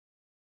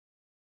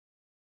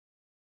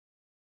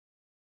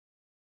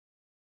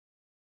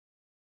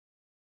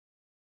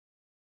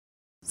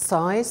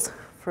size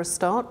for a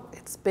start.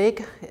 It's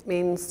big. It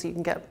means you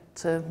can get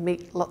to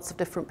meet lots of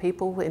different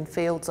people in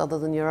fields other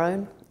than your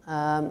own.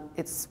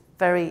 It's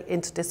very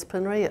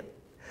interdisciplinary,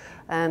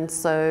 and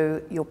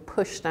so you're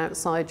pushed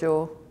outside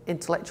your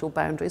intellectual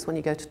boundaries when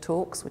you go to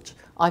talks, which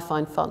I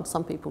find fun.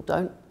 Some people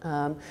don't,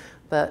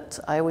 but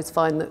I always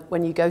find that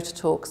when you go to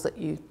talks that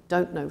you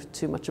don't know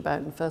too much about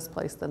in the first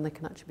place, then they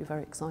can actually be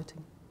very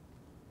exciting.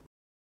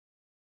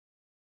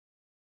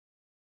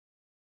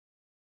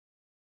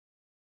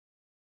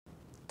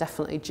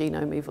 Definitely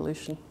genome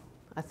evolution.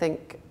 I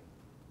think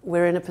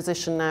we're in a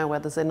position now where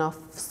there's enough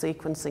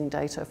sequencing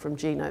data from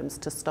genomes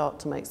to start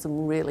to make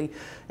some really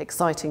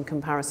exciting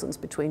comparisons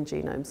between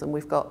genomes, and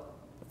we've got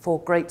 4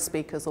 great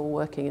speakers all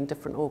working in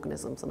different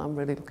organisms, and I'm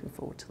really looking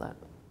forward to that.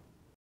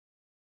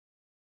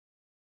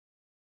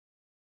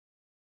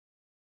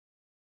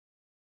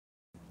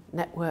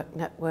 Network,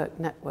 network,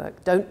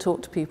 network. Don't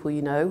talk to people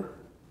you know,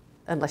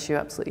 unless you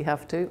absolutely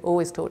have to.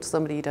 Always talk to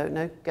somebody you don't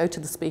know. Go to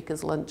the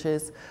speakers'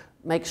 lunches.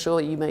 Make sure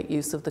you make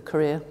use of the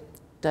career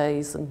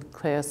days and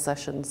career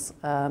sessions,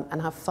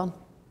 and have fun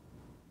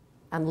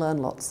and learn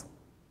lots.